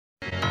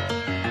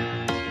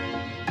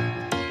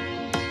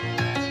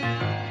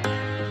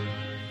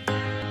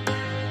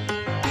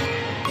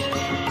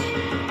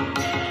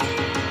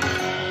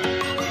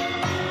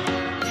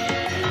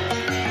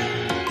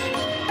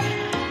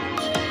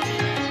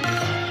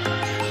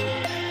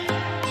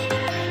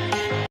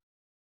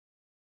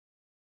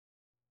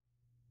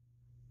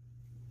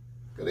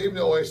Good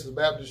evening, Oasis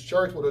Baptist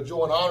Church. What a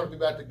joy and honor to be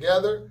back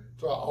together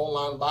to our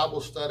online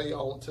Bible study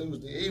on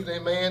Tuesday evening.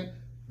 Amen.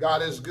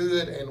 God is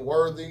good and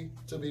worthy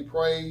to be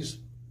praised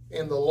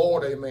in the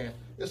Lord. Amen.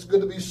 It's good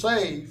to be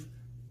saved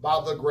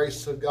by the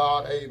grace of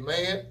God.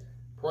 Amen.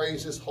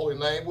 Praise his holy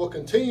name. We'll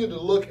continue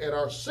to look at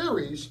our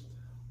series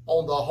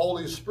on the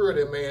Holy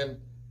Spirit.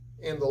 Amen.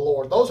 In the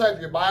Lord. Those who have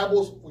your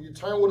Bibles, will you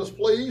turn with us,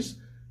 please,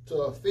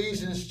 to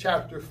Ephesians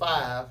chapter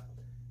 5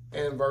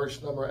 and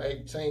verse number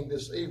 18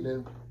 this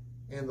evening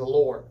in the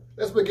Lord.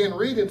 Let's begin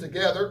reading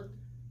together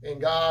in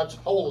God's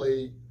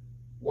holy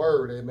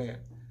word. Amen.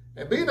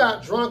 And be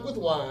not drunk with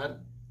wine,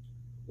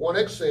 one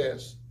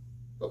excess,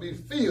 but be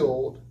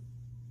filled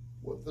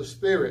with the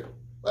Spirit.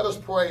 Let us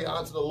pray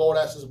unto the Lord.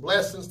 Ask his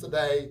blessings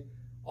today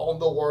on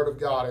the word of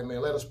God. Amen.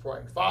 Let us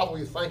pray. Father,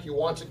 we thank you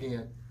once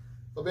again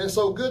for being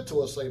so good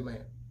to us.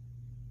 Amen.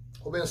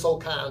 For being so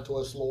kind to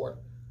us, Lord.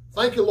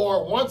 Thank you,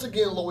 Lord. Once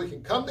again, Lord, we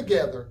can come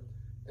together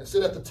and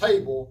sit at the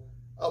table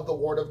of the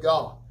word of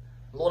God.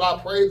 Lord,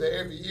 I pray that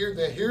every ear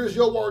that hears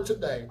your word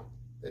today,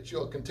 that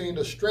you'll continue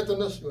to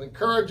strengthen us, you'll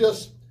encourage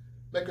us,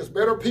 make us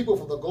better people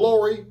for the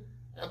glory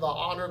and the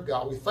honor of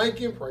God. We thank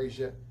you and praise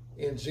you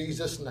in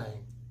Jesus'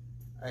 name.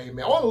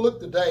 Amen. I want to look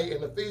today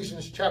in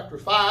Ephesians chapter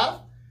 5.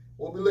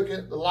 We'll be looking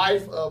at the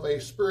life of a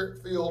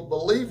spirit-filled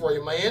believer,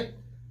 amen,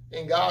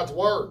 in God's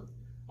word.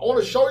 I want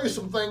to show you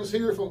some things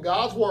here from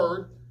God's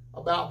word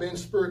about being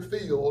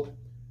spirit-filled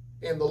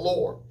in the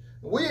Lord.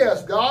 We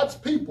as God's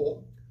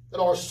people that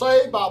are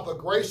saved by the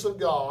grace of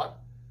God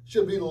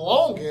should be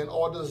longing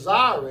or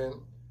desiring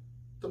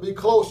to be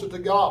closer to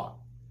God.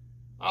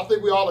 I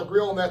think we all agree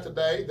on that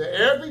today, that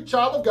every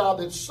child of God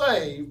that's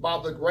saved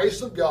by the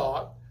grace of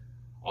God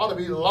ought to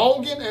be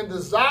longing and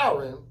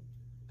desiring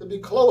to be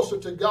closer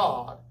to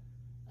God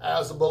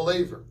as a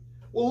believer.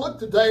 We'll look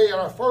today at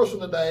our first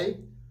one today,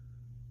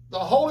 the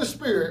Holy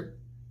Spirit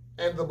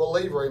and the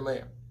believer,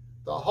 amen.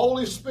 The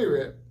Holy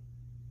Spirit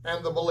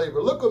and the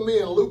believer. Look with me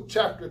in Luke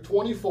chapter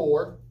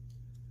 24.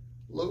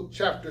 Luke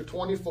chapter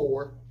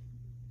 24.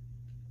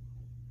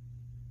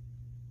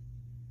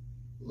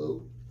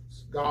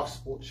 Luke's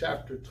Gospel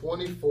chapter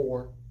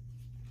 24.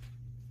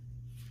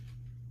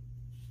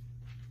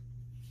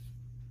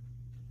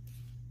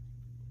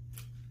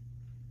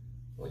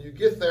 When you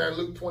get there in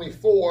Luke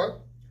 24,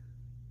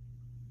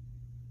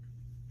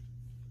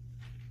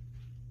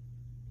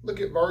 look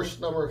at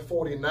verse number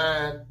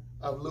 49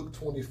 of Luke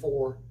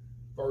 24,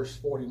 verse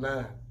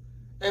 49.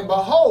 And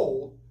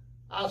behold,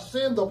 I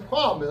send the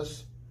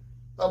promise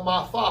of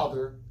my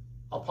Father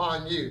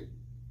upon you.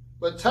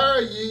 But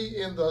tarry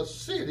ye in the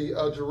city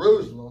of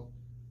Jerusalem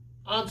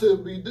until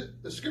be,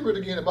 excuse me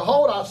again,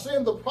 behold, I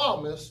send the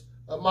promise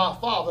of my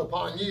Father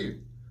upon you.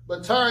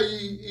 But tarry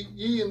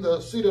ye in the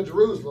city of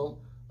Jerusalem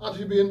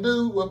until you be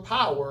endued with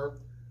power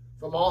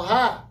from on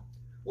high.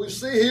 We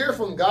see here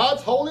from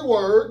God's holy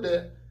word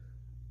that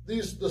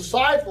these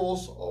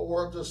disciples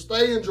were to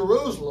stay in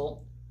Jerusalem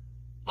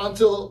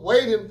until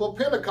waiting for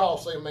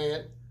Pentecost,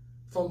 amen,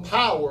 from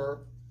power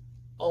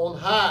on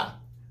high.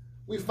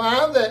 We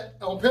find that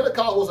on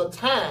Pentecost was a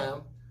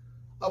time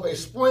of a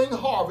spring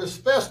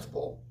harvest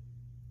festival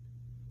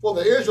for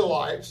the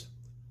Israelites.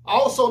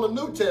 Also in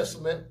the New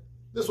Testament,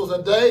 this was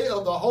a day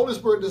of the Holy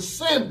Spirit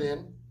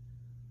descending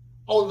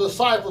on the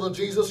disciples of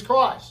Jesus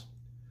Christ.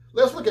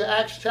 Let's look at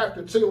Acts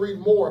chapter 2 and read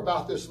more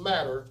about this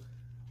matter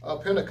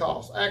of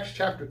Pentecost. Acts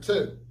chapter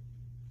 2.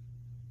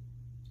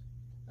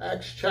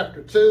 Acts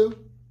chapter 2.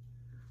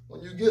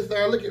 When you get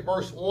there, look at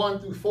verse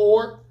 1 through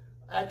 4.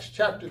 Acts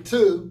chapter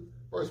 2,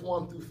 verse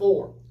 1 through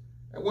 4.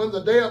 And when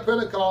the day of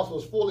Pentecost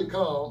was fully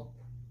come,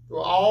 they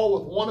were all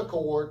with one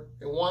accord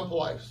in one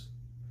place.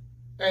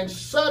 And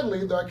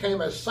suddenly there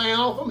came a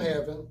sound from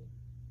heaven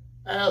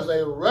as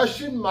a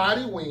rushing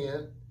mighty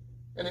wind,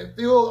 and it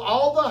filled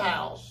all the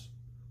house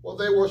where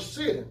they were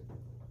sitting.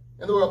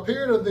 And there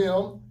appeared to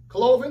them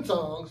cloven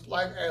tongues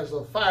like as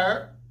of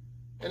fire,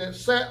 and it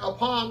sat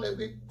upon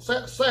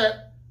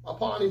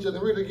each of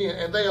them. Read it again.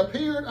 And they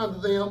appeared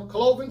unto them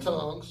cloven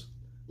tongues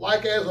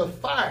like as of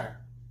fire,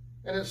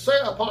 and it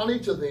sat upon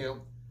each of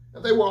them,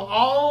 and they were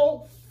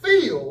all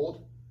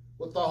filled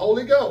with the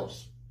Holy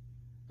Ghost,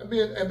 and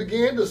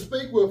began to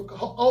speak with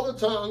other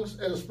tongues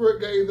as the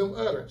Spirit gave them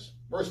utterance.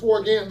 Verse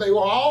 4 again, they were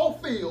all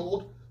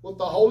filled with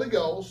the Holy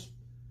Ghost,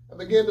 and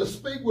began to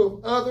speak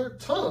with other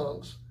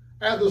tongues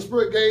as the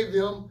Spirit gave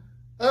them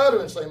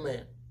utterance,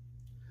 amen.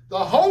 The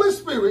Holy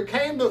Spirit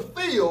came to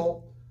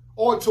fill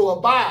or to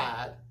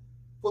abide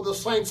for the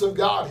saints of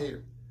God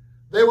here.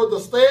 They were to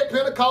stay at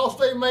Pentecost,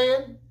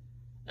 amen,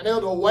 and they were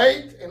to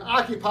wait and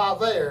occupy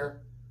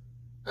there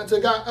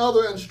until got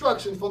other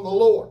instruction from the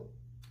Lord.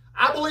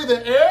 I believe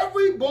that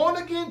every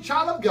born-again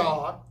child of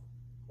God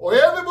or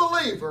every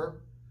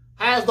believer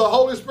has the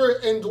Holy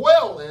Spirit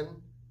indwelling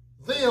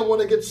them when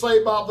they get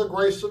saved by the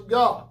grace of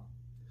God.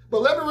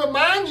 But let me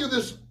remind you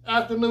this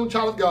afternoon,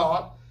 child of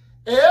God,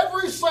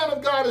 every son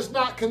of God is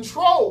not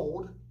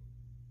controlled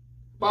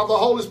by the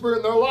Holy Spirit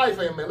in their life,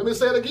 amen. Let me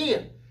say it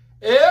again.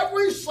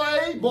 Every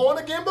saved,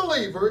 born-again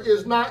believer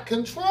is not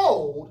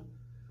controlled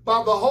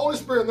by the Holy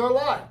Spirit in their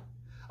life.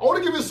 I want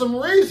to give you some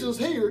reasons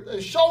here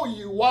and show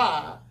you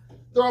why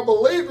there are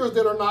believers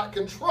that are not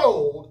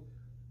controlled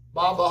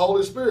by the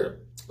Holy Spirit.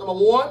 Number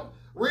one,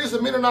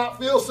 reason men are not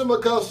filled simply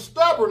because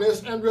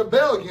stubbornness and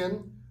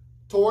rebellion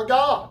toward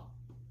God.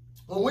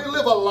 When we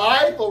live a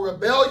life of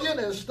rebellion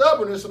and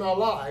stubbornness in our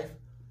life,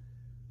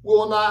 we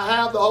will not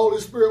have the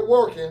Holy Spirit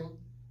working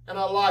in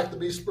our life to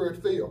be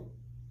Spirit-filled.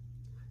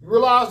 You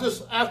realize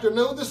this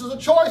afternoon, this is a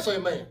choice,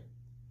 amen.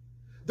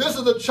 This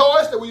is a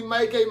choice that we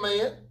make,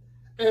 amen,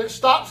 and it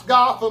stops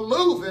God from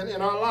moving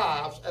in our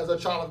lives as a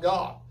child of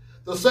God.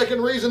 The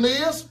second reason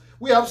is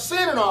we have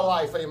sin in our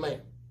life,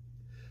 amen.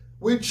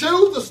 We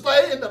choose to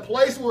stay in the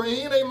place we're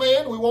in,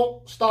 amen. We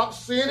won't stop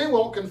sinning, we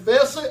won't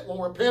confess it, we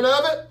won't repent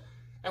of it,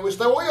 and we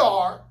stay where we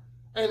are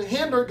and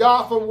hinder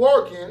God from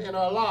working in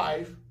our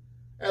life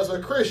as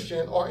a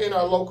Christian or in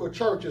our local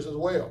churches as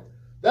well.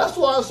 That's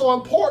why it's so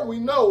important we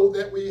know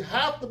that we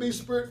have to be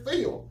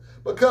Spirit-filled,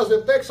 because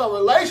it affects our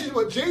relationship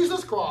with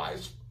Jesus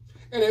Christ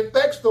and it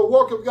affects the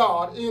work of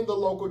God in the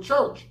local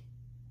church.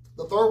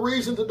 The third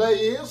reason today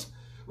is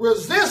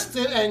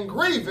resisting and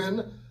grieving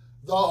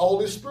the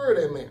Holy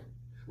Spirit, amen.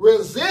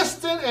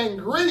 Resisting and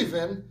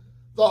grieving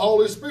the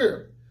Holy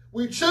Spirit.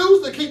 We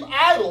choose to keep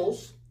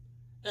idols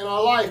in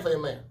our life,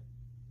 amen.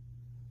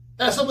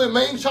 That simply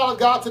means, child of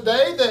God,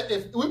 today that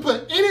if we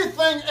put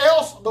anything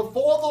else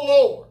before the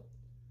Lord,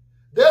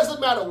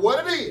 doesn't matter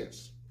what it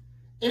is,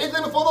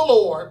 anything before the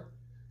Lord,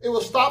 it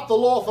will stop the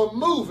Lord from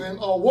moving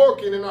or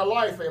working in our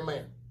life,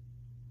 amen.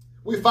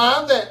 We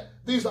find that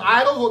these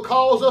idols will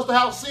cause us to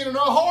have sin in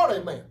our heart,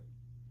 amen.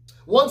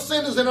 Once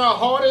sin is in our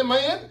heart,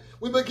 amen,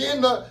 we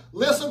begin to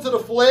listen to the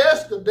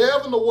flesh, the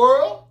devil, and the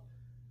world,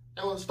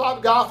 and will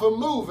stop God from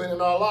moving in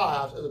our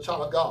lives as a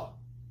child of God.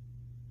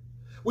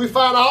 We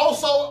find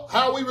also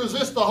how we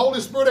resist the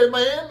Holy Spirit,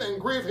 amen, and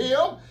grieve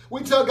him.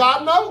 We tell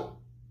God, no,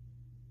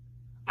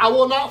 I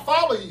will not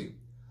follow you.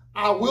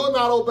 I will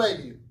not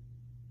obey you.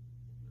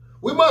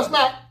 We must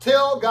not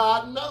tell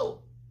God no.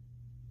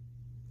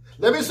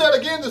 Let me say it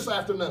again this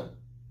afternoon.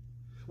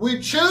 We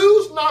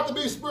choose not to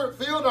be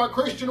Spirit-filled in our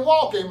Christian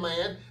walk,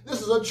 amen.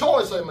 This is a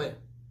choice, amen.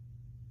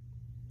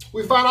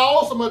 We find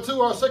also, number two,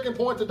 our second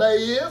point today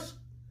is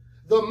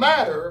the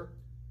matter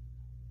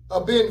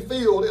of being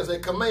filled is a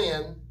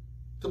command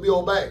to be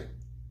obeyed.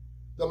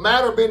 The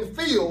matter of being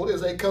filled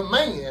is a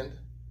command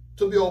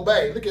to be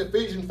obeyed. Look at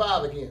Ephesians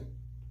 5 again.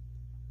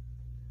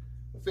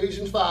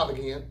 Ephesians 5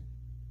 again.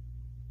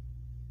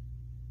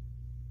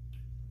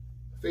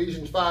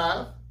 Ephesians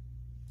 5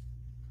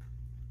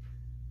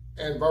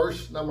 and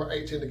verse number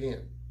 18 again.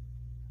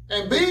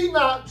 And be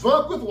not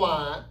drunk with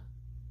wine,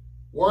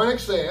 or in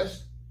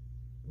excess,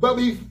 but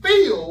be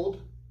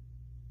filled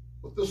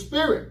with the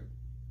Spirit.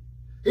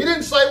 He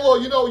didn't say,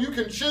 well, you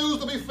can choose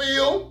to be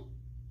filled.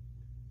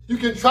 You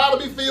can try to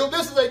be filled.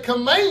 This is a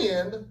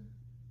command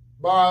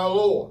by our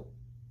Lord.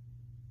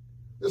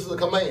 This is a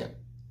command.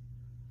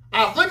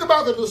 I think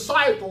about the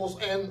disciples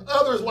and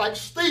others like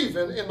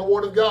Stephen in the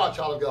Word of God,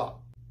 child of God.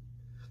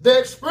 They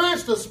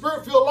experienced a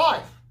Spirit-filled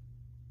life.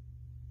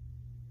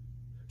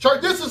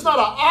 Church, this is not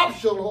an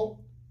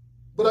optional,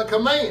 but a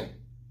command.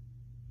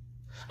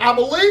 I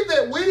believe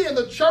that we in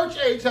the church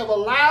age have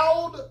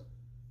allowed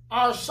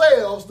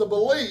ourselves to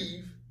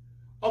believe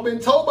or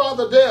been told by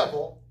the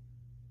devil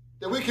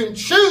that we can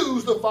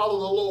choose to follow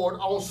the Lord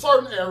on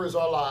certain areas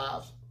of our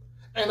lives,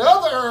 and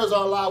other areas of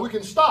our life we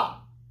can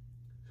stop.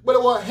 But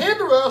it will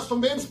hinder us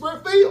from being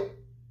Spirit-filled.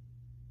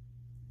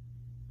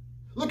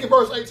 Look at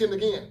verse 18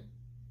 again.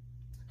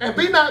 And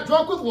be not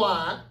drunk with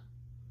wine,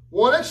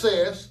 one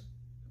excess,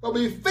 but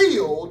be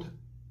filled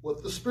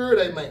with the Spirit,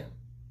 amen.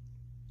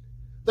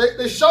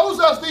 They shows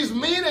us these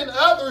men and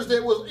others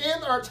that was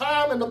in our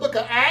time in the book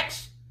of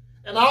Acts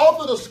and all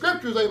through the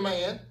scriptures,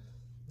 amen.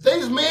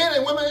 These men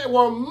and women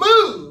were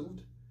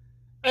moved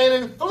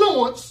and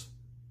influenced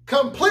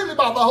completely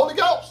by the Holy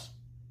Ghost.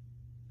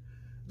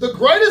 The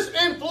greatest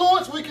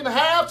influence we can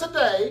have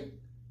today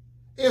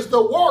is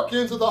the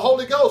workings of the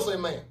Holy Ghost,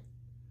 amen.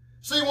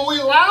 See, when we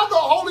allow the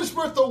Holy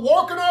Spirit to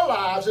work in our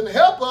lives and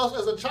help us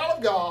as a child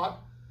of God,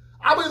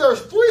 I believe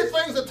there's three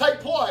things that take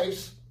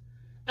place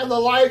in the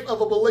life of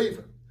a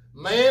believer.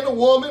 Man,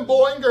 woman,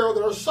 boy, and girl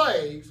that are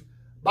saved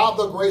by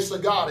the grace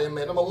of God,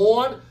 amen. Number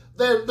one,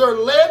 they're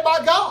led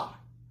by God.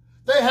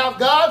 They have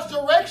God's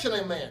direction,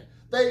 amen.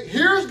 They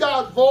hear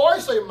God's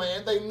voice,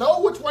 amen. They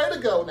know which way to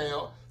go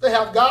now. They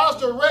have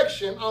God's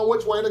direction on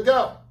which way to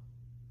go.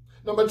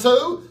 Number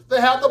two, they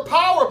have the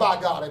power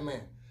by God,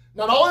 amen.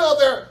 Not only are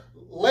they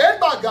led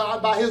by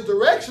God, by his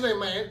direction,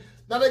 amen,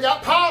 now they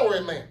got power,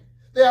 amen.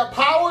 They have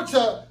power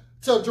to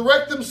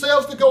direct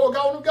themselves to go.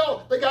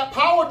 They got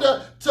power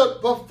to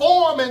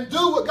perform and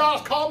do what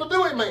God's called to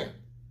do, amen.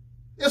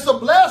 It's a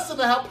blessing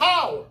to have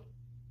power.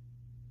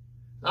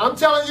 Now, I'm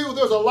telling you,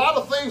 there's a lot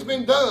of things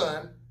being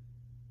done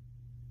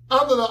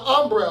under the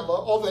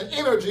umbrella or the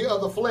energy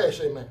of the flesh,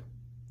 amen.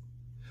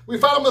 We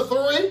find number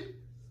three,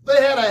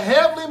 they had a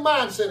heavenly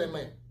mindset,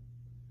 amen.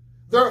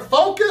 Their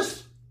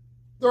focus,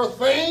 their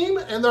theme,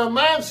 and their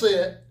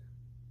mindset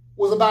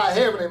was about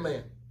heaven,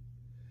 amen.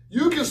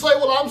 You can say,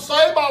 well, I'm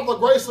saved by the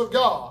grace of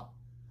God.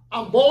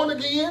 I'm born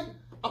again.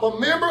 I'm a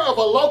member of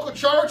a local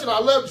church and I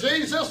love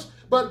Jesus.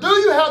 But do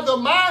you have the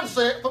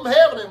mindset from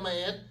heaven,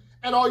 amen?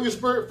 And are you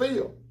spirit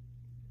filled?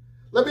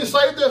 Let me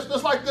say this,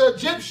 just like the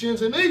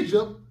Egyptians in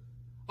Egypt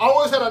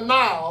always had a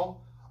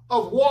Nile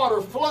of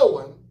water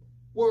flowing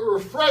with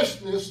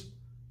refreshness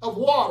of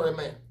water,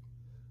 amen.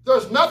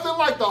 There's nothing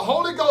like the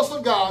Holy Ghost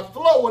of God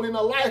flowing in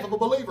the life of a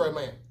believer,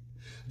 amen.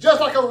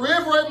 Just like a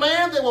river,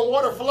 amen, that when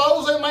water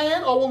flows,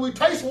 amen, or when we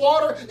taste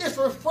water, it's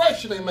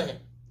refreshing, amen.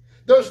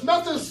 There's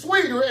nothing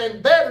sweeter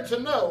and better to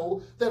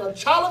know that a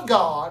child of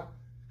God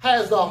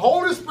has the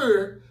Holy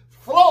Spirit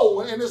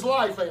flowing in his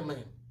life,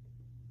 amen.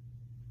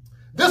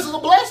 This is a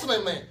blessing,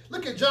 amen.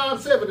 Look at John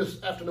 7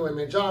 this afternoon,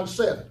 amen. John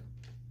 7.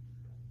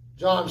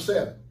 John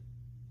 7.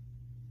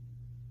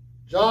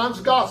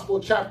 John's Gospel,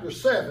 chapter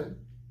 7.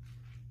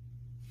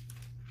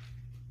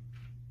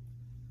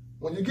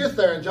 When you get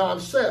there in John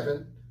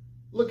 7,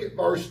 look at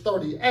verse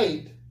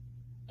 38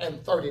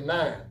 and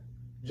 39.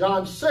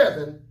 John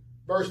 7,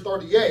 verse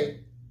 38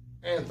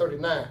 and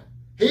 39.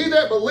 He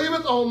that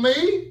believeth on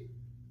me,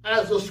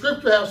 as the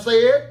scripture hath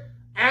said,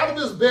 out of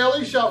his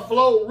belly shall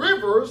flow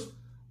rivers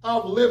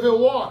of living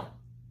water.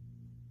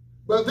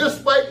 But this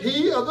spake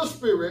he of the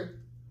Spirit,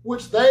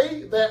 which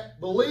they that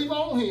believe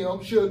on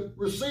him should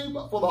receive,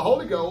 for the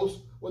Holy Ghost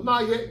was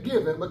not yet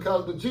given,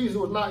 because the Jesus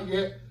was not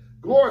yet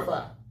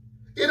glorified.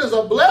 It is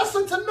a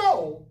blessing to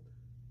know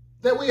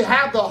that we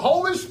have the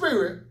Holy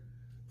Spirit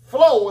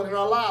flowing in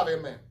our life,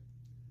 amen.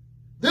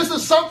 This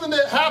is something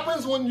that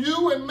happens when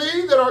you and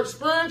me that are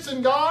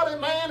experiencing God,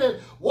 amen, and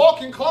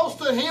walking close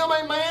to him,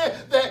 amen,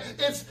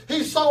 that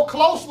he's so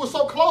close, we're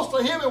so close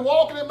to him and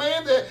walking,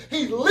 amen, that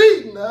he's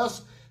leading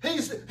us,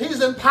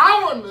 he's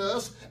empowering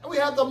us, and we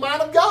have the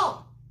mind of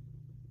God.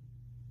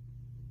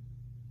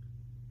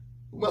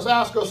 We must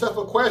ask ourselves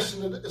a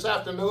question this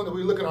afternoon as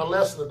we look at our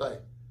lesson today.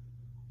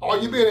 Are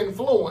you being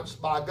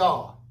influenced by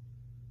God?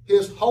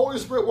 His Holy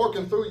Spirit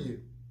working through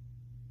you.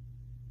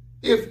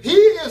 If he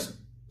is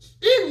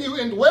in you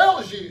and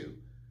dwells you,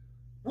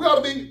 we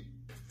ought to be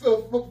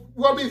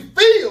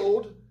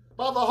filled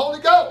by the Holy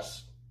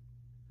Ghost.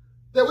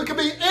 That we can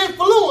be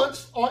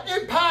influenced or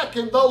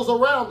impacting those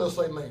around us,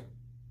 amen.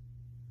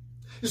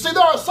 You see,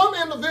 there are some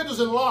individuals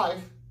in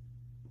life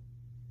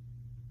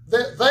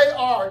that they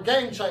are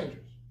game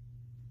changers.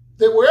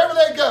 That wherever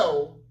they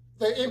go,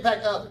 they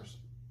impact others.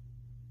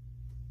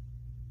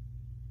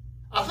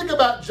 I think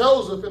about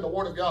Joseph in the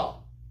Word of God.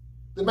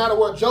 No matter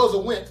where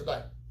Joseph went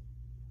today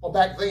or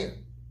back then.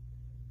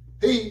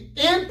 He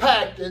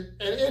impacted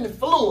and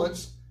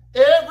influenced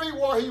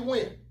everywhere he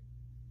went.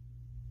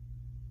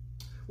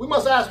 We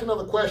must ask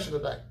another question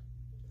today.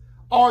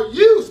 Are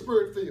you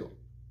spirit-filled?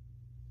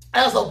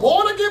 As a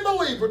born-again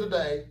believer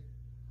today,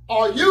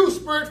 are you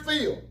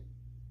spirit-filled?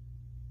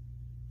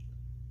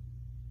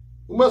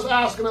 We must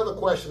ask another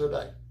question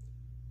today.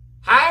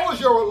 How is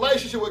your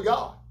relationship with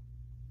God?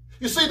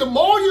 You see, the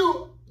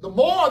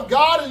more of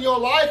God in your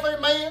life,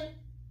 amen,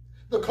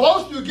 the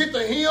closer you get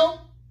to him,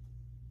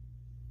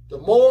 the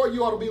more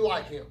you ought to be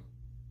like him.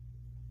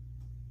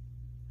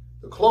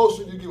 The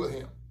closer you get with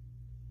him,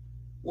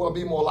 you want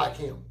to be more like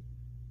him.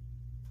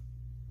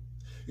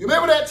 You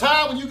remember that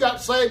time when you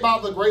got saved by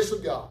the grace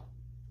of God?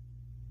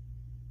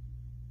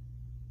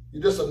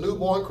 You're just a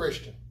newborn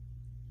Christian.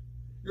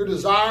 You're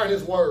desiring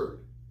his word.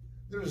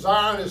 You're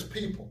desiring his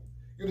people.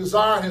 You're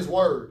desiring his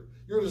word.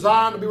 You're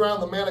desiring to be around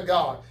the man of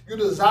God. You're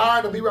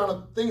desiring to be around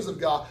the things of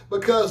God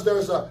because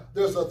there's a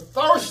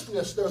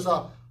thirstiness, there's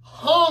a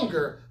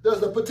hunger,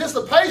 there's a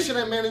participation,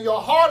 amen, in your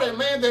heart,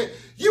 amen, that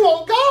you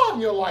want God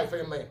in your life,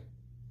 amen.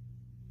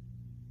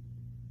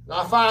 And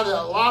I find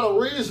that a lot of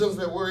reasons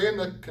that we're in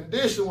the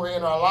condition we're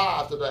in our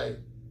lives today,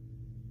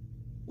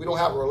 we don't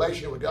have a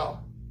relationship with God.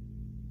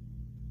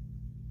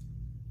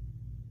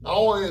 Not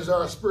only is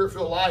there a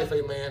spirit-filled life,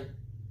 amen,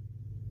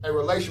 a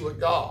relationship with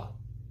God,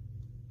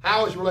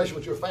 how is your relationship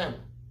with your family?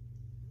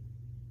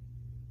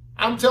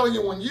 I'm telling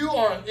you, when you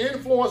are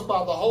influenced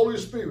by the Holy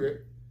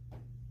Spirit,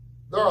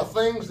 there are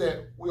things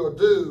that we'll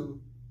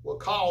do will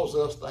cause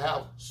us to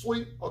have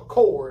sweet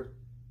accord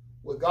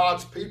with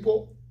God's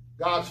people,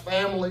 God's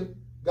family,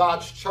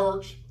 God's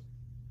church,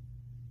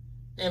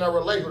 and our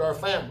relationship with our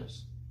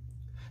families.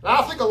 And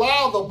I think a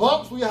lot of the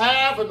bumps we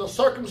have and the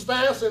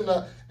circumstance and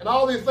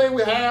all these things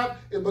we have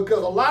is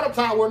because a lot of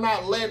times we're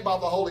not led by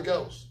the Holy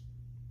Ghost.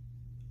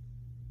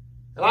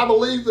 And I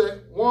believe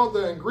that one of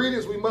the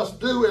ingredients we must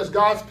do as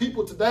God's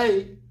people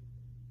today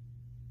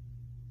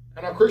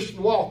in our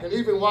Christian walk, and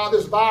even while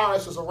this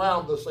virus is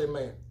around us,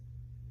 amen,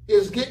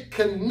 is get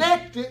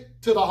connected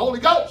to the Holy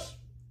Ghost.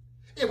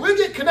 If we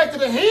get connected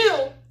to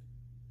him,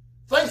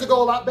 things will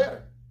go a lot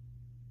better.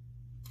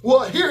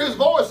 We'll hear his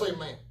voice,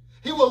 amen.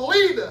 He will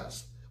lead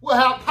us. We'll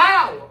have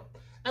power,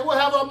 and we'll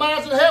have our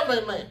minds in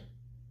heaven, amen.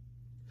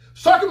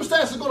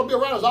 Circumstances are going to be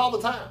around us all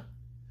the time.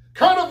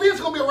 Current events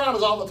are going to be around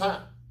us all the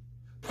time.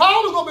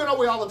 Problems are going to be in our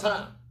way all the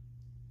time.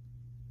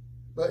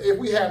 But if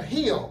we have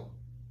him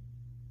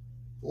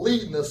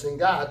leading us and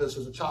guiding us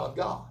as a child of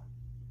God,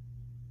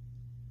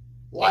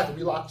 life will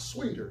be a lot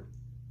sweeter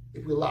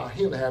if we allow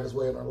him to have his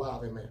way in our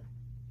life, amen.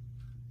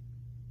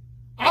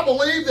 I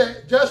believe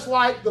that just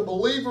like the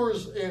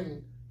believers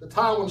in the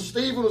time when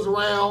Stephen was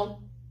around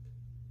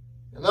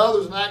and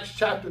others in Acts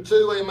chapter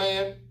 2,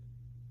 amen,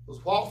 was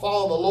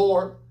following the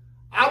Lord,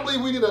 I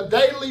believe we need a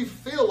daily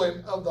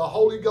filling of the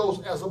Holy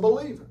Ghost as a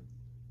believer.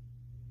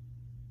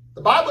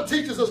 The Bible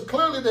teaches us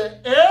clearly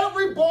that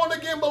every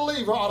born-again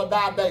believer ought to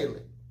die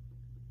daily.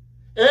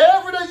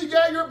 Every day you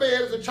get out of your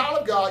bed as a child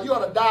of God, you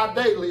ought to die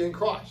daily in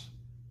Christ.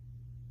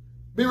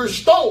 Be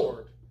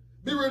restored.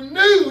 Be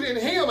renewed in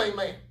Him,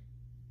 amen.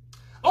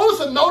 I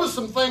want us to notice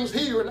some things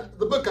here in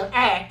the book of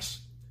Acts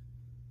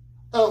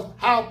of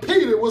how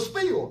Peter was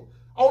filled.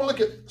 I want to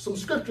look at some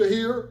scripture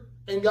here,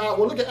 and God,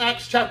 we'll look at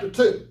Acts chapter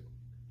 2.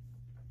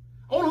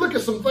 I want to look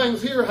at some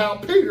things here, how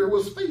Peter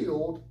was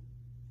filled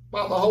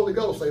by the Holy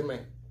Ghost,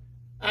 amen.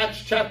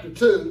 Acts chapter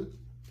 2.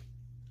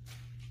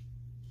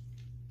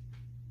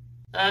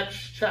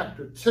 Acts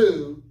chapter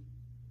 2.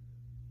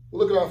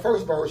 We'll look at our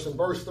first verse in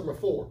verse number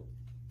 4.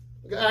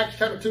 Look at Acts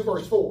chapter 2,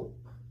 verse 4.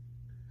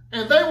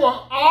 And they were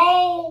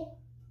all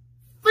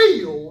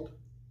filled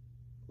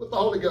with the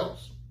Holy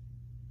Ghost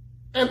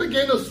and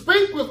began to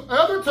speak with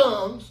other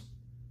tongues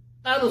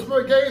as the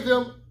Spirit gave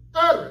them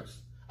utterance.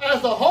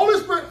 As the Holy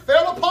Spirit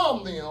fell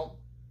upon them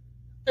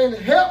and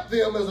helped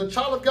them as a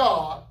child of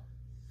God,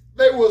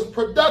 they was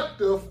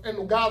productive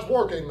in God's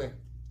work, amen.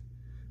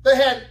 They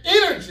had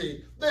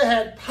energy. They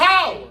had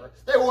power.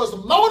 They was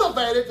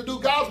motivated to do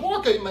God's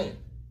work, amen.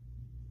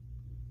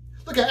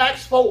 Look at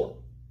Acts 4.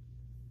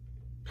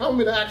 Come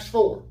with me to Acts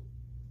 4.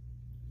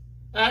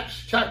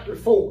 Acts chapter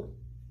 4.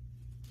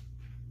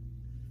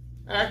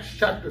 Acts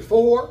chapter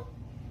 4.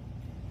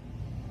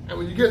 And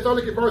when you get there,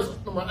 look at verse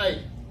number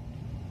 8.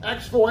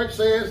 Acts 4:8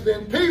 says,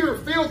 Then Peter,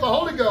 filled with the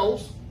Holy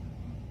Ghost,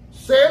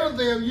 said unto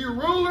them, Ye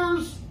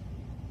rulers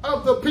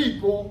of the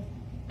people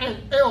and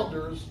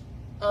elders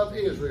of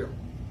Israel.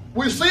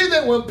 We see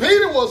that when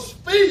Peter was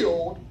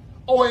filled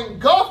or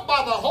engulfed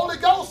by the Holy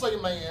Ghost,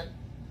 amen,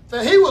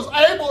 that he was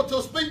able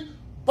to speak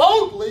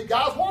boldly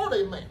God's word,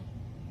 amen.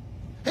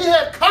 He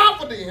had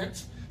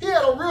confidence. He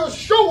had a real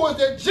assurance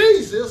that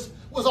Jesus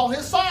was on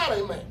his side,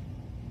 amen.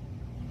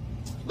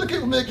 Look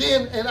at me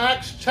again in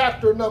Acts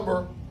chapter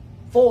number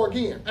 4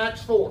 again.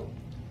 Acts 4.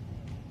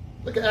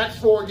 Look at Acts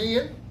 4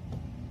 again.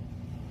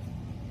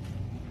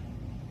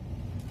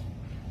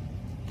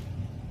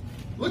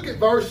 Look at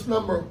verse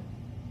number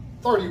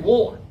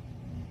 31.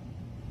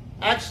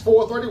 Acts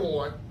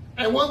 4:31.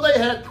 And when they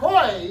had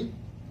prayed,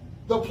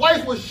 the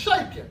place was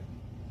shaken.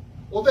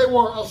 Well, they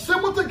were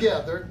assembled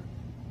together,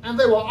 and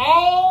they were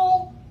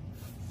all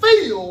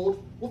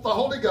filled with the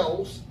Holy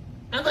Ghost,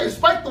 and they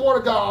spake the word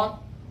of God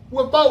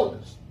with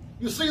boldness.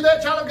 You see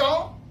that, child of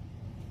God?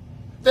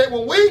 That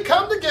when we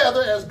come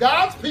together as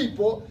God's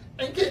people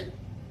and get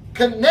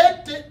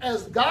connected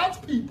as God's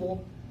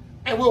people,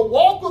 and we'll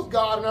walk with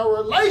God in our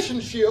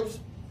relationships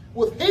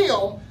with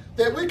Him,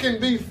 that we can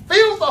be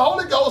filled with the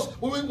Holy Ghost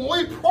when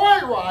we pray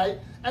right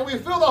and we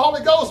feel the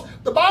Holy Ghost.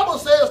 The Bible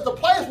says the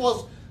place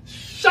was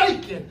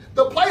shaking.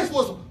 The place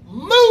was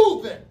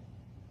moving.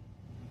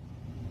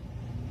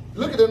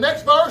 Look at the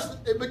next verse.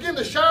 It began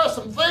to share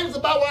some things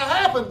about what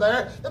happened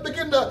there. They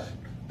begin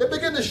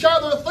to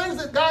share their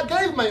things that God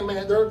gave them,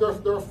 amen. Their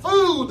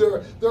food,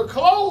 their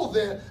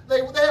clothing. They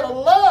had a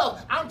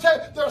love. I'm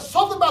telling you, there's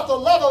something about the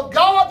love of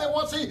God that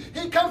once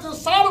He comes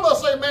inside of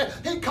us, amen,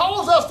 He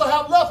calls us to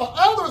have love for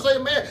others,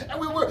 amen, and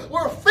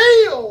we're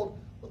filled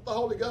with the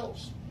Holy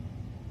Ghost.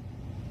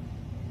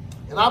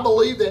 And I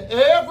believe that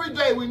every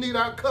day we need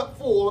our cup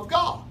full of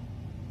God.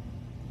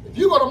 If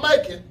you're going to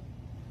make it,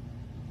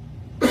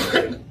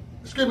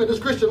 excuse me, this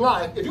Christian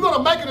life, if you're going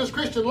to make it this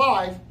Christian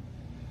life,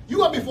 you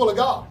got to be full of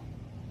God.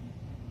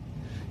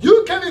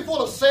 You can't be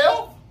full of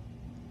self.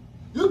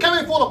 You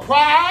can't be full of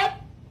pride.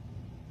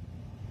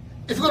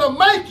 If you're going to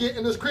make it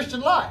in this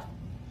Christian life,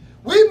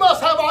 we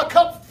must have our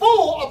cup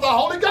full of the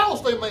Holy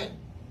Ghost, amen.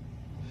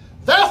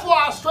 That's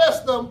why I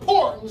stress the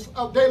importance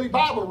of daily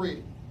Bible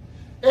reading.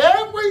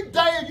 Every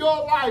day of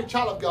your life,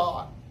 child of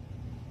God,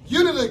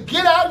 you need to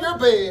get out of your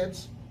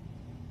beds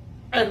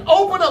and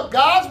open up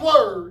God's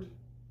Word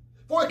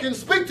for it can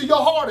speak to your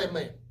heart,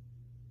 amen.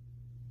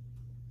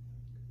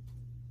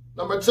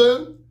 Number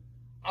 2,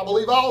 I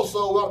believe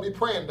also we ought to be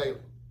praying daily.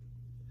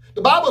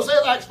 The Bible says,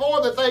 Acts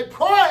 4, that they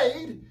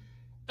prayed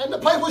and the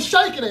place was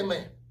shaking,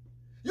 amen.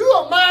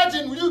 You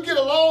imagine when you get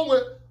along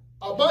with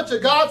a bunch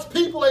of God's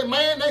people,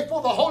 amen, they full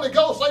of the Holy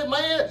Ghost,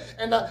 amen,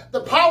 and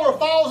the power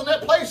falls in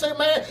that place,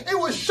 amen. It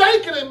was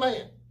shaking,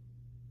 amen.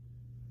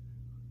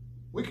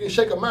 We can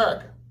shake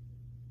America.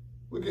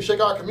 We can shake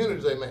our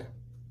communities, amen,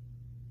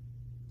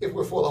 if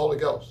we're full of the Holy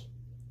Ghost.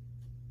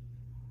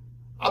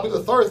 I believe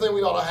the third thing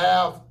we ought to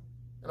have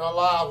in our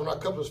lives when our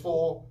cup is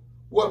full,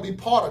 we ought to be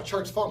part of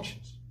church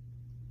functions.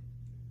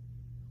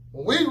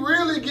 When we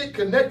really get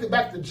connected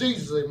back to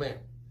Jesus, amen,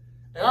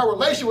 and our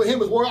relation with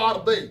Him is where it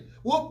ought to be,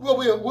 we'll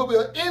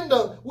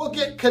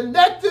get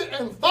connected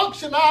and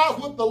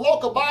functionized with the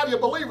local body of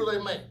believers,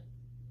 amen.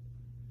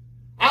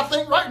 I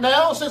think right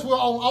now, since we're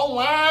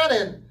online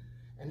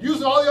and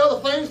using all the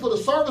other things for the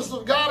service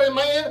of God,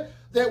 amen,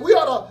 that we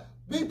ought to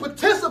be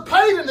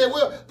participating, that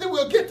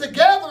we'll get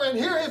together and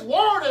hear his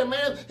word,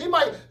 amen. He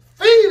might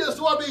feed us,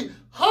 we'll be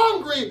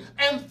hungry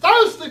and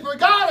thirsty for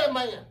God,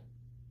 amen.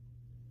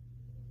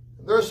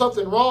 There's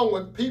something wrong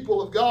with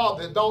people of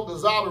God that don't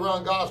desire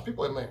around God's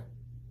people, amen.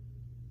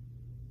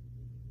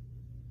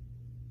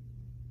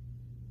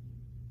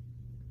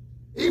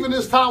 Even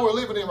this time we're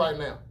living in right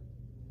now,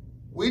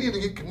 we need to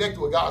get connected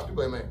with God's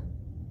people, amen.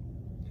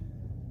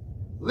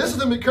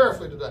 Listen to me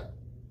carefully today.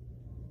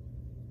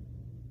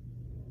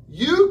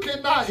 You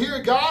cannot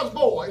hear God's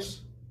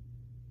voice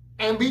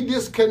and be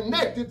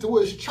disconnected to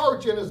his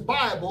church and his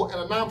Bible and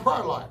a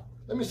non-prayer life.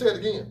 Let me say it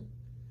again.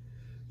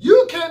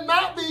 You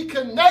cannot be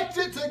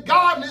connected to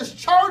God and his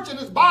church and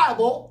his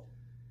Bible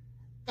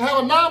and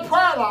have a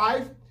non-prayer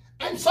life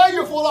and say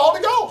you're full of the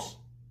Holy Ghost.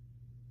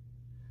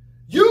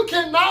 You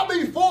cannot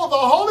be full of the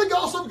Holy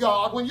Ghost of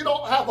God when you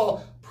don't have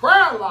a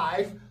prayer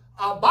life,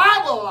 a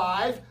Bible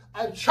life,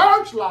 a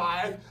church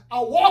life,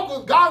 a walk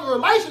with God in a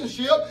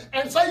relationship,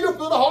 and say you're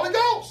full of the Holy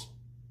Ghost.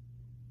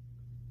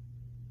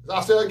 As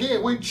I said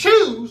again, we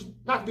choose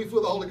not to be full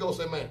of the Holy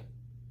Ghost, amen.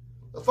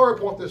 The third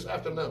point this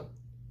afternoon.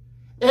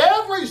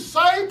 Every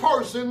saved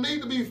person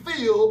needs to be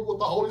filled with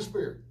the Holy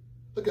Spirit.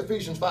 Look at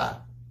Ephesians 5.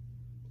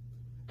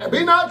 And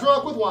be not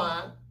drunk with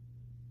wine,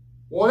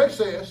 or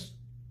excess,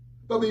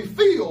 but be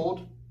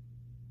filled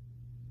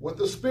with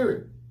the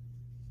Spirit.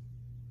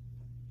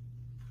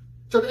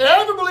 So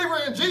every believer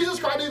in Jesus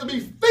Christ needs to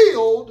be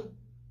filled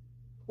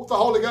with the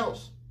Holy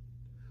Ghost.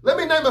 Let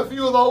me name a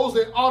few of those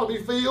that ought to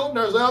be filled, and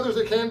there's others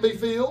that can be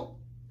filled.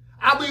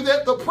 I believe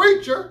that the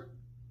preacher,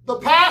 the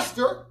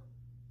pastor,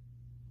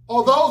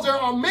 or those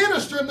that are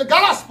ministering the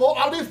gospel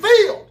ought to be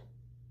filled.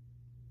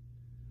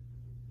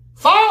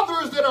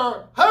 Fathers that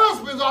are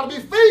husbands ought to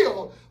be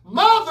filled.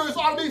 Mothers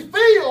ought to be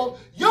filled.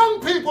 Young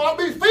people ought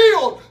to be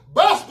filled.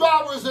 Bus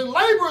drivers and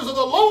laborers of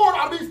the Lord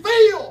ought to be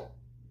filled.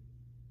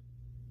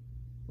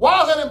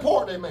 Why is that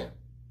important, amen?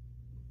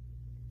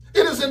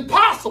 It is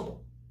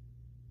impossible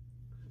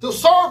to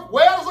serve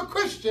well as a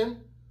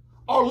Christian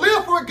or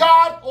live for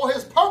God or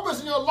his purpose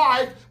in your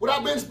life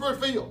without being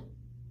Spirit-filled.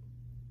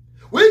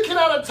 We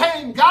cannot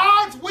attain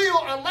God's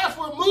will unless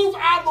we move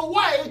out of the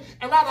way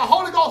and let the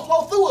Holy Ghost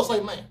flow through us,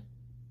 amen.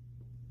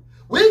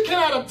 We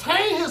cannot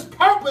attain his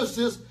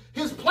purposes,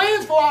 his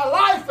plans for our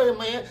life,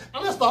 amen,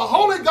 unless the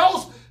Holy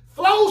Ghost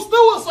flows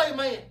through us,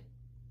 amen.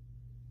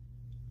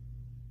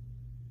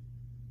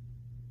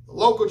 The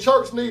local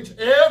church needs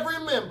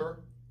every member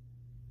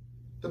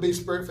to be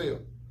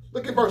Spirit-filled.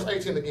 Look at verse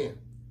 18 again.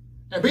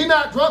 And be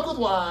not drunk with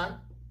wine,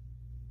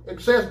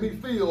 except be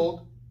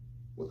filled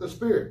with the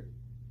Spirit.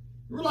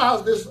 You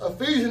realize this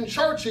Ephesian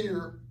church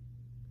here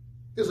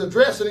is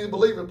addressing these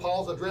believers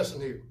Paul's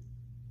addressing here.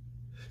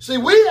 See,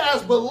 we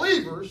as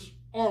believers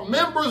or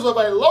members of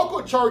a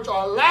local church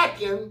are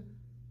lacking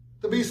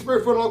to be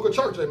Spirit-filled in a local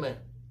church, amen.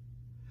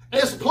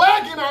 It's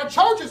plaguing our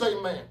churches,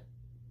 amen.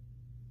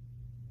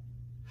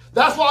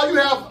 That's why you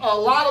have a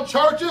lot of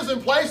churches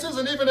and places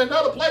and even in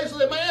other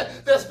places, amen,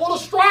 that's full of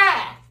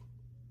strife,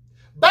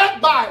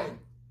 backbiting,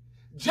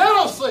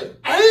 jealousy,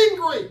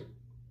 angry,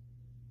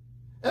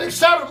 and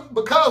etc.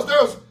 Because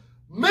there's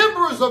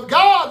members of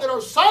God that are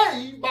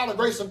saved by the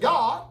grace of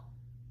God,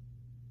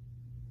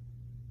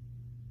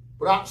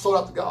 but not sold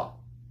out to God.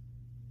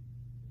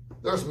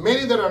 There's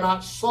many that are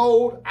not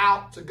sold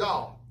out to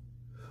God.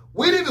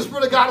 We need the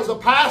Spirit of God as a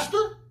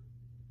pastor,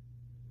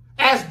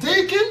 as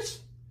deacons,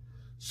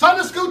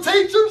 Sunday school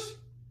teachers,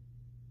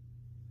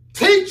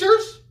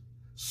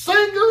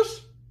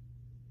 singers.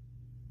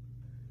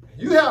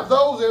 You have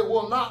those that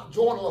will not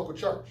join a local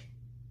church.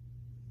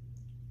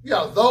 You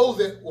have those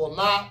that will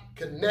not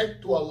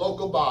connect to a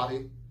local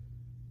body.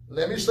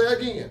 Let me say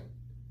again,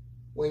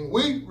 when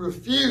we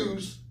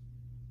refuse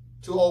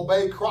to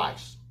obey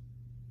Christ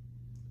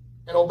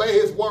and obey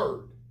his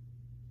word,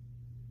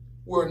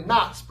 we're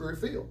not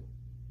Spirit-filled.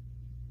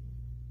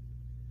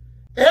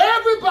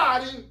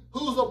 Everybody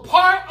who's a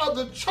part of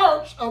the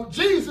church of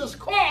Jesus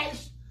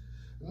Christ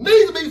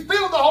needs to be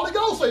filled with the Holy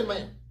Ghost,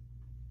 amen.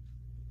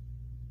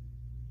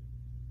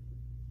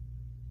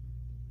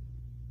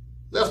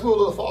 Let's move a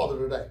little farther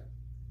today.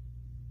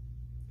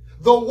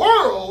 The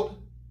world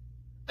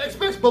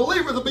expects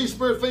believers to be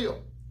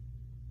Spirit-filled.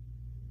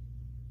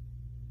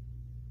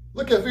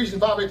 Look at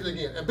Ephesians 5:18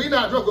 again. And be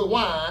not drunk with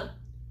wine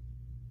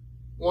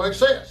or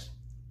excess,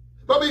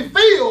 but be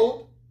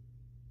filled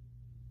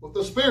with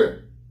the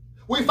Spirit.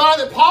 We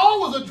find that Paul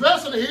was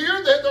addressing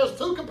here that there's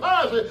two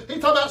comparisons. He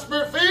talked about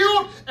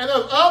Spirit-filled, and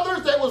there's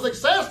others that was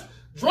excess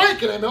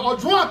drinking, amen, or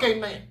drunk,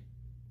 amen.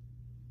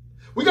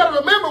 We got to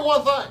remember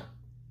one thing.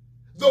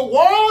 The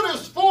world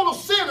is full of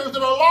sinners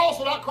that are lost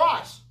without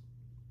Christ.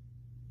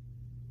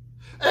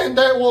 And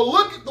they will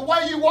look at the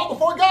way you walk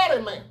before God,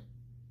 amen.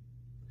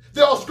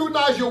 They'll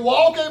scrutinize your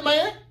walk,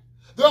 amen.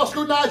 They'll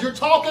scrutinize your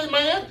talk,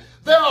 amen.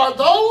 There are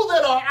those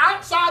that are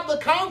outside the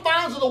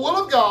confines of the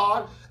will of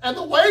God and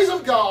the ways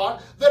of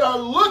God that are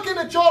looking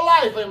at your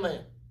life,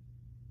 amen,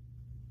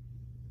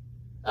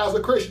 as a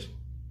Christian.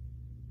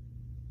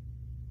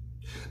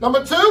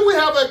 Number two, we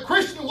have a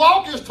Christian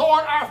walk is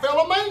toward our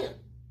fellow man.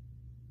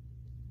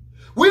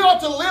 We ought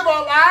to live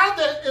a life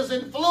that is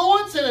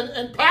influencing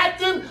and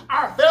impacting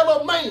our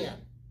fellow man,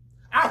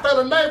 our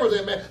fellow neighbors,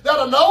 amen.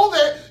 That'll know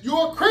that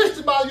you're a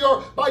Christian by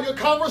your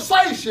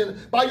conversation,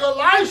 by your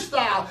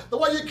lifestyle, the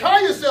way you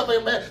carry yourself,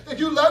 amen, that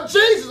you love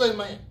Jesus,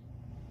 amen.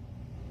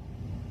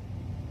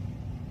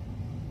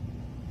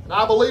 And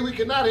I believe we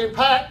cannot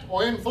impact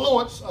or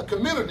influence a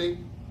community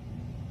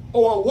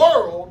or a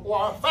world or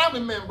our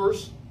family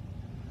members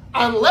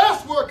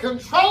unless we're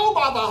controlled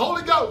by the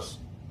Holy Ghost.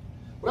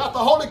 Without the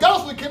Holy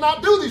Ghost, we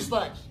cannot do these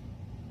things.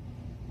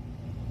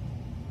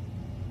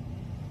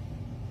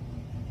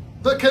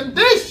 The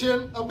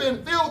condition of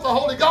being filled with the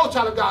Holy Ghost,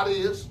 child of God,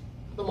 is,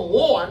 number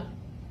one,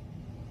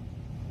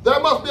 there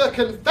must be a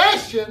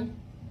confession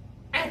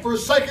and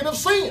forsaking of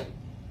sin.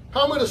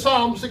 How many to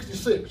Psalm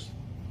 66?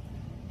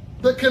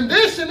 The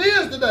condition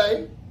is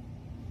today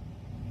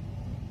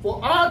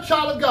for our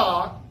child of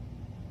God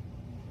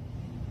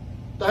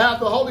to have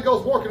the Holy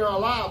Ghost working in our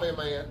life,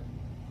 amen,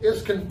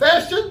 is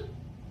confession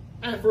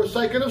and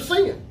forsaking of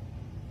sin.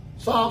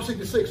 Psalm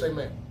 66,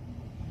 amen.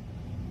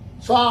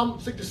 Psalm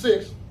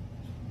 66,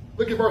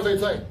 look at verse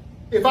 18.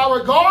 If I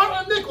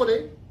regard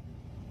iniquity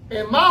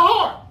in my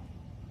heart,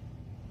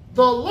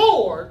 the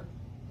Lord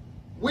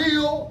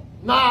will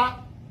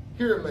not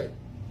hear me.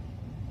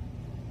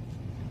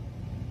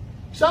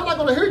 So I'm not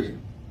going to hear you. In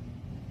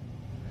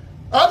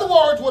other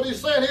words, what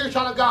he's saying here,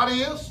 child of God,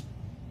 is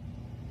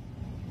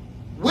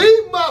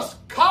we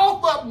must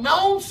cough up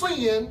known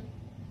sin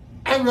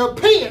and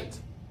repent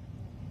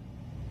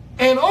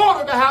in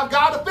order to have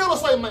God to fill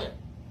us, amen.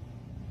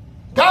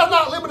 God's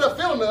not limited to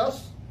filling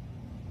us.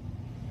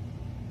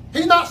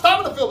 He's not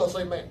stopping to fill us,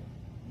 amen.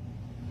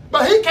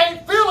 But he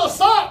can't fill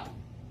us up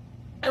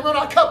and run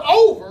our cup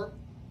over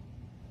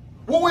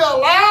when we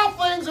allow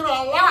things in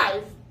our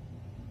life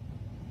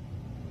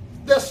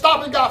that's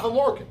stopping God from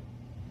working.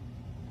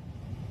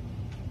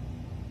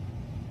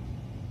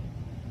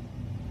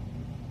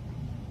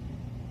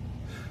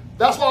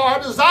 That's why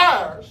our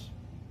desires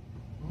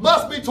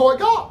must be toward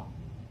God.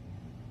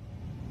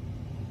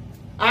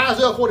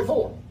 Isaiah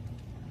 44.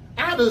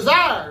 Our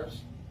desires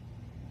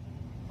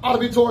ought to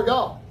be toward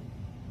God.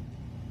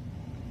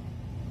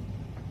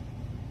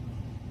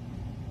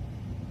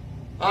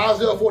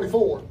 Isaiah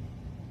 44.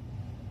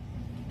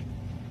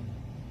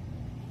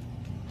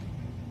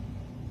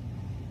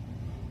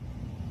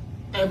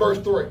 And verse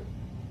 3. That's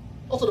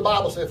what the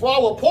Bible says. For I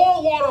will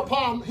pour water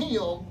upon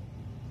him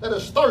that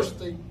is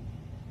thirsty,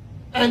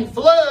 and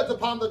floods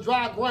upon the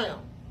dry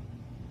ground.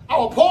 I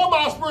will pour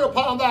my spirit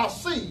upon thy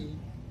seed,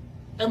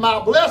 and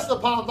my blessing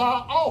upon thy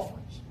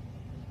offerings.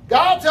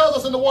 God tells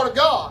us in the Word of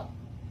God,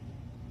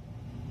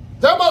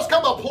 there must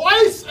come a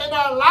place in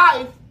our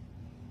life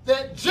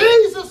that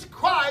Jesus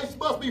Christ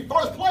must be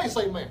first place,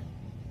 amen.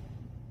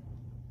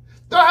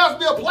 There has to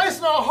be a place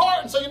in our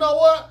heart and say, you know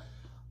what?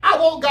 I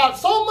want God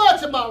so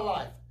much in my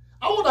life.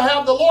 I want to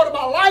have the Lord in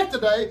my life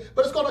today,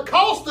 but it's going to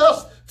cost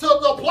us to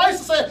the place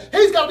to say,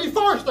 he's got to be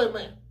first,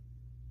 amen.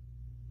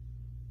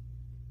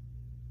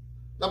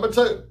 Number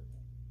two,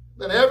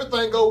 let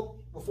everything go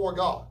before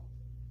God.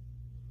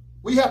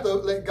 We have to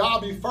let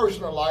God be first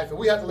in our life, and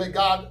we have to let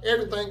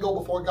everything go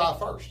before God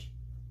first.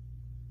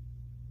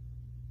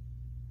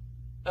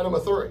 And number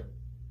three,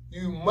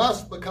 you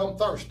must become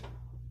thirsty.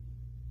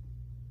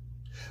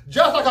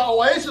 Just like an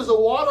oasis of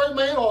water,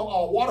 amen,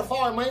 or a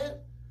waterfall, amen,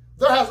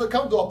 there has to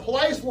come to a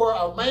place where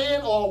a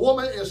man or a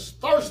woman is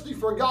thirsty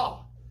for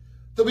God,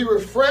 to be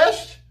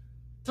refreshed,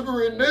 to be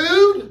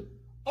renewed,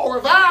 or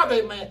revived,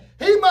 amen.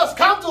 He must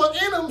come to an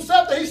end of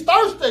himself that he's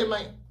thirsty,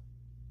 amen.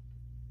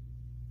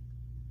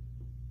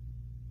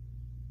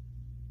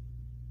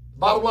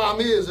 Bottom line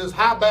is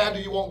how bad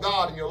do you want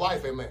God in your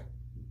life, amen?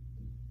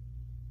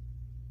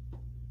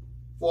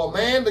 For a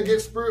man to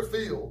get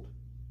spirit-filled,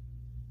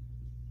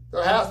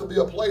 there has to be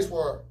a place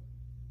where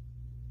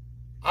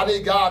I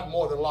need God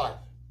more than life.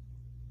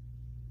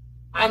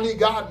 I need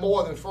God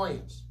more than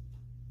friends.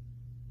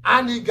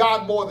 I need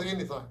God more than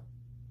anything.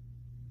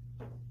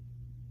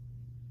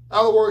 In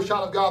other words,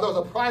 child of God, there's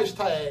a price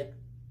tag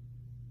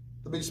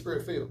to be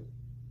spirit-filled.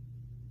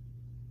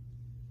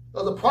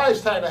 There's a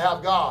price tag to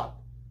have God,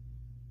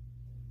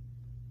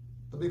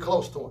 to be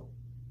close to him.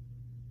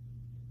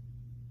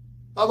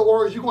 In other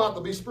words, you're going to have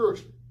to be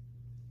spiritual.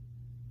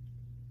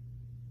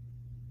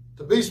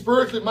 To be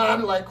spiritually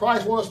minded like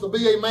Christ wants to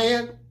be,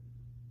 amen,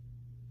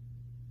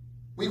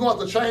 we're going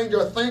to have to change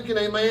our thinking,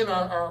 amen,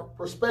 our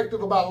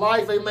perspective about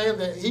life, amen,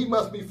 that he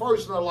must be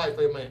first in our life,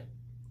 amen.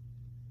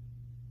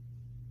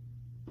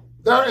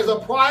 There is a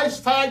price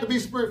tag to be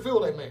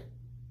spirit-filled, amen.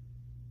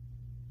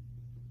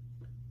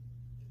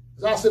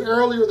 As I said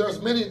earlier,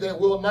 there's many that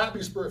will not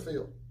be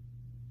spirit-filled.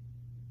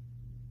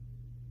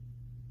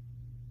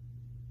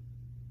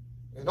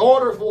 In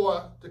order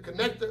to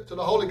connect to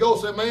the Holy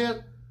Ghost,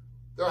 amen,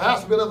 there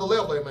has to be another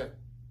level, amen.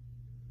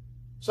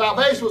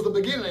 Salvation was the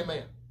beginning,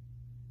 amen.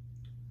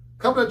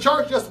 Coming to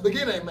church, that's the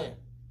beginning, amen.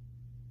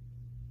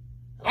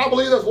 And I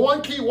believe there's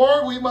one key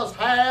word we must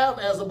have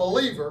as a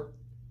believer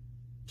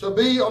to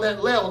be on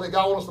that level that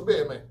God wants us to be,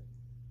 amen.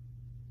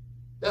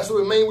 That's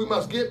what we mean. We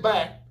must get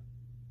back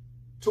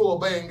to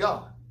obeying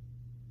God.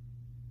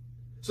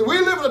 So we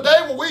live in a day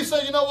where we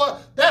say, you know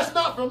what, that's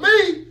not for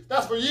me,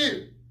 that's for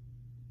you.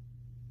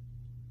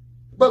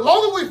 But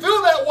long as we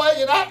feel that way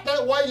and act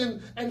that way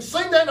and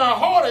sing that in our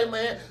heart,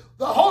 amen,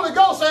 the Holy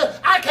Ghost says,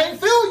 I can't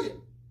feel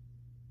you.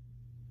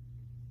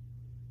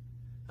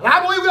 And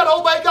I believe we got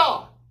to obey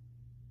God.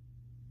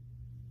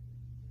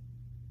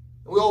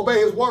 And we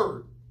obey his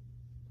word.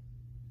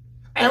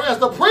 And as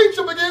the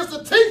preacher begins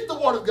to teach the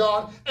word of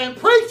God and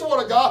preach the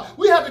word of God,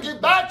 we have to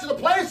get back to the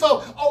place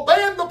of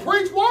obeying the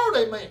preached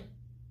word, amen.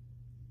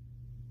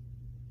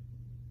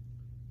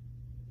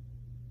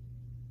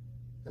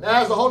 And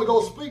as the Holy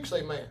Ghost speaks,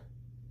 amen,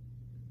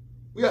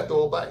 we have to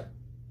obey.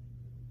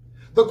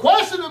 The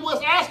question that we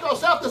must ask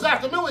ourselves this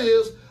afternoon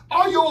is,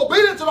 are you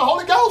obedient to the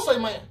Holy Ghost,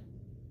 amen?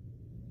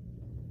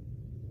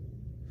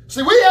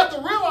 See, we have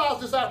to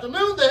realize this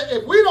afternoon that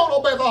if we don't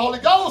obey the Holy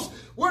Ghost,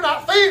 we're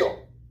not filled.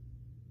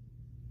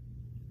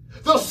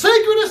 The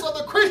secretness of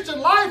the Christian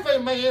life,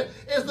 amen,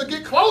 is to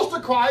get close to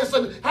Christ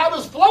and have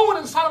his flowing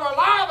inside of our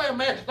life,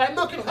 amen, like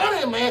milk and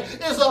honey, amen,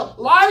 is a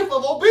life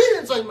of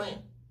obedience, amen.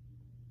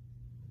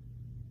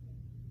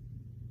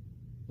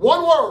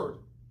 One word,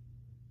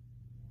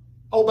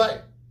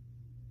 obey.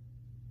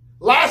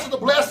 Last of the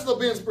blessings of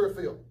being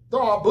Spirit-filled. There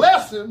are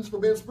blessings for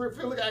being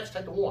Spirit-filled. Look at Acts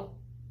chapter 1.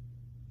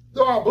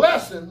 There are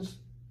blessings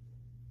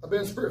of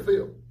being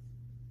Spirit-filled.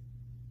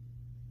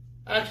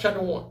 Acts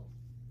chapter 1.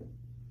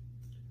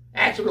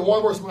 Acts chapter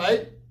 1, verse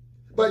 8.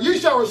 But you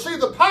shall receive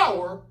the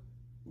power.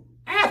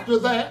 After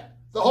that,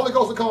 the Holy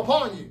Ghost will come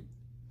upon you.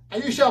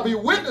 And you shall be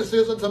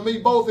witnesses unto me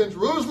both in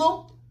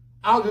Jerusalem,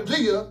 all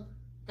Judea,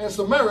 and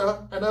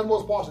Samaria, and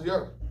uttermost parts of the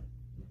earth.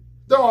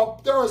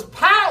 There is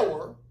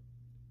power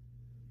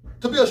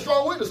to be a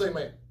strong witness,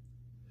 amen.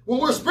 When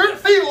we're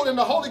Spirit-filled in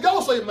the Holy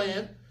Ghost,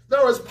 amen,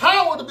 there is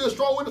power to be a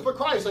strong witness for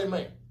Christ,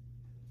 amen.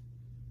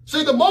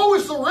 See, the more we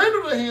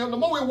surrender to him, the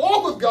more we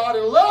walk with God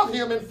and love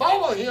him and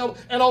follow him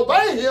and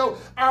obey him,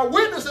 our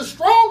witness is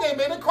strong,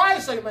 amen, in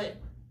Christ, amen.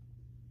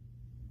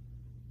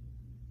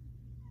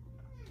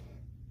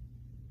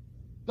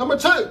 Number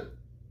 2,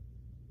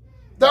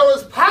 there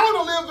is power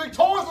to live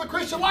victorious in the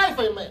Christian life,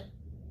 amen.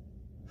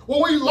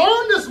 When we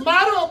learn this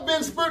matter of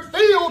being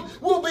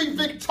Spirit-filled, we'll be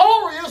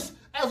victorious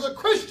as a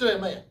Christian,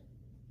 amen.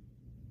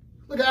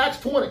 Look at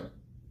Acts 20.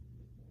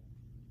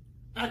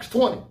 Acts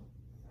 20.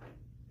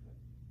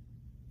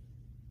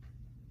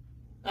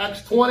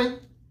 Acts 20,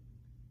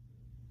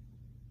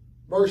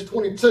 verse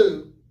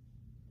 22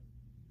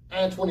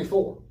 and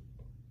 24.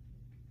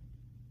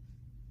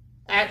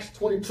 Acts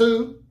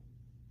 22,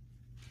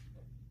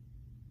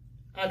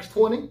 Acts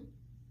 20,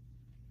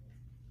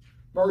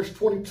 verse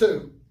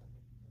 22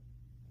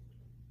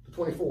 to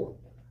 24.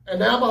 And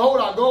now behold,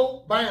 I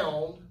go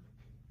bound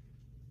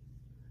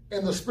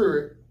in the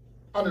Spirit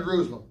unto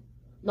Jerusalem,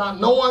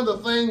 not knowing the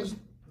things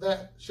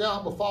that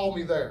shall befall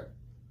me there.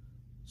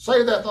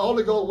 Say that the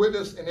Holy Ghost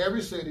witness in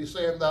every city,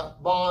 saying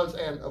that bonds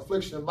and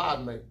affliction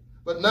abide me.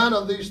 But none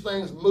of these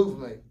things move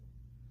me.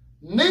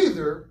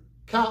 Neither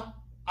count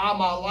I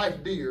my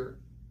life dear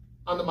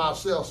unto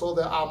myself, so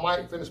that I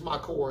might finish my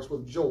course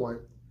with joy,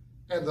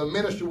 and the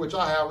ministry which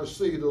I have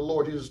received of the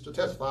Lord Jesus to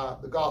testify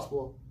the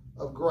gospel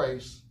of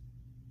grace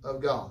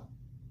of God.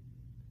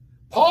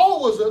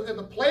 Paul was in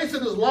the place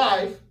in his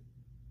life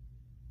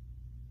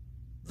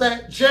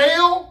that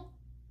jail,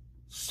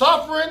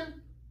 suffering,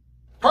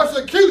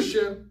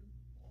 persecution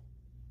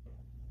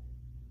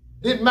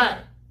didn't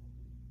matter.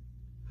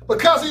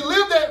 Because he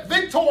lived that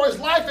victorious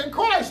life in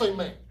Christ,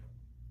 amen.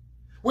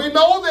 We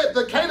know that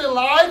the Canaan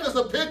life is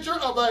a picture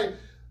of a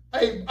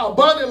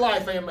abundant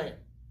life, amen.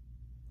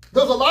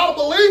 There's a lot of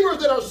believers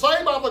that are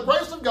saved by the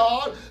grace of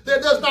God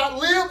that does not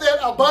live that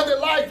abundant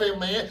life,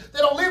 amen. They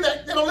don't live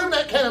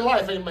that Canaan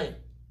life, amen.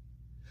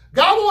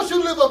 God wants you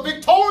to live a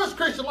victorious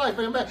Christian life,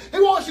 amen. He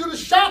wants you to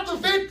shout the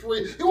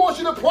victory. He wants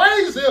you to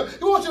praise him.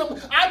 He wants you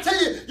to, I tell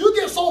you, you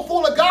get so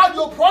full of God,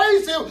 you'll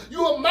praise him,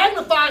 you'll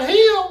magnify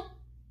him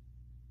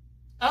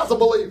as a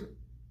believer.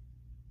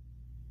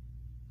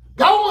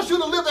 God wants you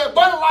to live that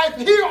abundant life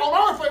here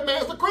on earth,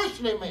 amen, as a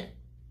Christian, amen.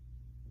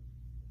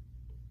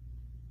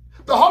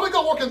 The Holy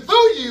Ghost working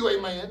through you,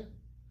 amen,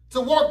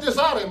 to work this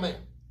out, amen.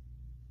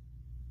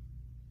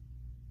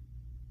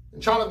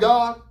 And child of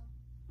God,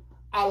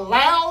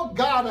 allow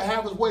God to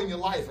have his way in your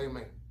life,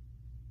 amen.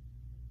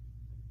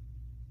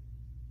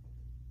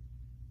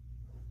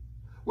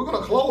 We're going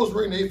to close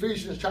reading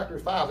Ephesians chapter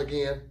 5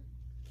 again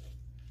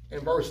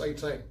in verse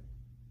 18.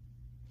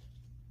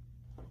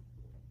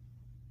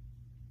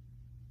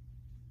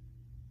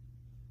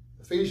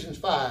 Ephesians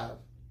 5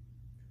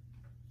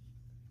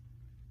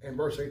 and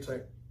verse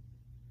 18.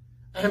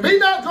 And be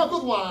not drunk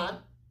with wine,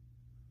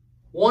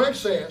 one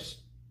excess,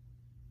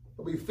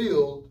 but be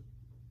filled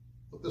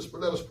with the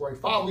Spirit. Let us pray.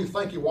 Father, we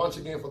thank you once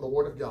again for the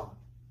word of God.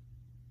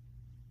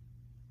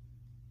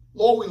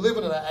 Lord, we live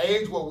in an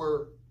age where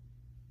we're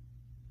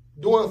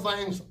doing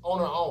things on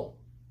our own.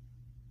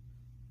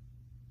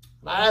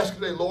 And I ask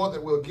today, Lord,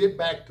 that we'll get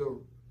back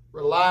to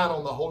relying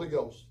on the Holy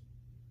Ghost.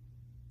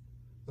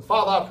 And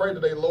Father, I pray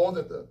today, Lord,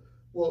 that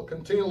we'll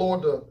continue,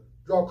 Lord, to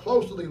draw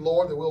close to thee,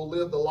 Lord, that we'll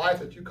live the life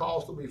that you call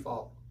us to be,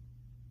 Father.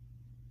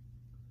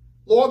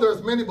 Lord,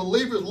 there's many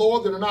believers,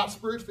 Lord, that are not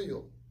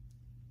spirit-filled.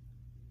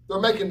 They're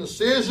making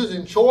decisions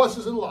and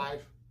choices in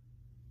life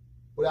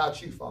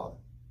without you, Father.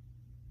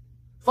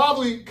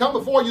 Father, we come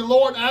before you,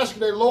 Lord,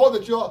 asking today, Lord,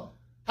 that you'll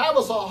have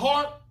us a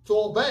heart to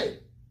obey.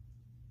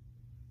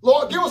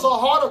 Lord, give us a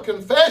heart of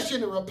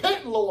confession and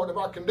repenting, Lord, of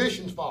our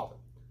conditions, Father.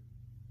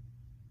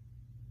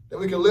 That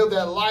we can live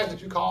that life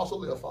that you call us to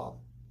live, Father.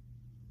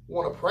 We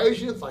want to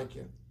praise you and thank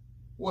you.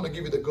 We want to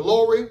give you the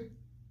glory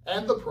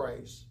and the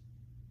praise.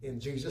 In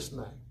Jesus'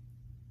 name,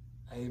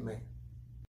 amen.